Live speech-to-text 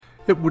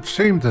It would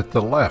seem that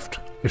the left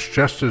is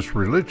just as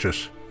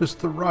religious as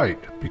the right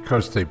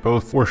because they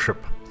both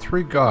worship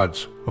three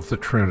gods of the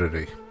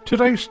Trinity.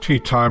 Today's Tea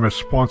Time is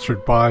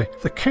sponsored by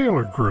the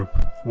Kaler Group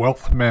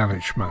Wealth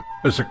Management.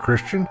 As a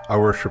Christian, I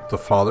worship the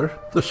Father,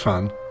 the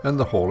Son, and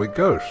the Holy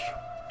Ghost.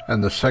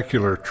 And the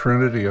secular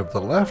Trinity of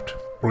the left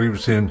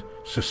believes in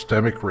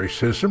systemic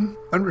racism,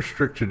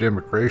 unrestricted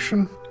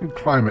immigration, and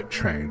climate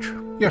change.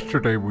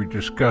 Yesterday we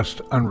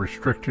discussed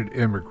unrestricted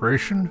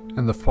immigration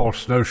and the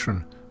false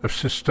notion of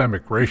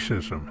systemic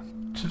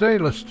racism. Today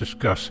let's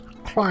discuss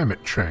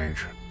climate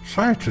change.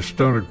 Scientists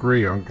don't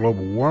agree on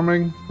global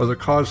warming or the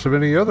cause of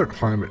any other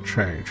climate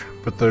change,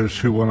 but those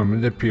who want to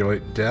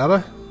manipulate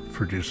data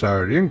for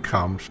desired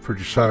incomes, for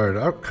desired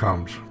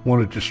outcomes,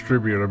 want to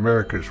distribute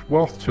America's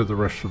wealth to the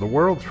rest of the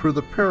world through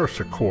the Paris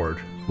Accord,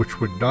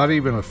 which would not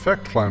even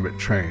affect climate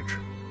change,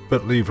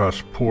 but leave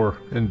us poor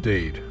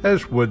indeed,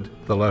 as would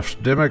the left's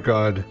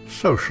demigod,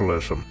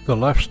 socialism. The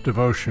left's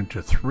devotion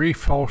to three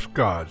false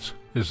gods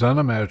is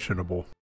unimaginable.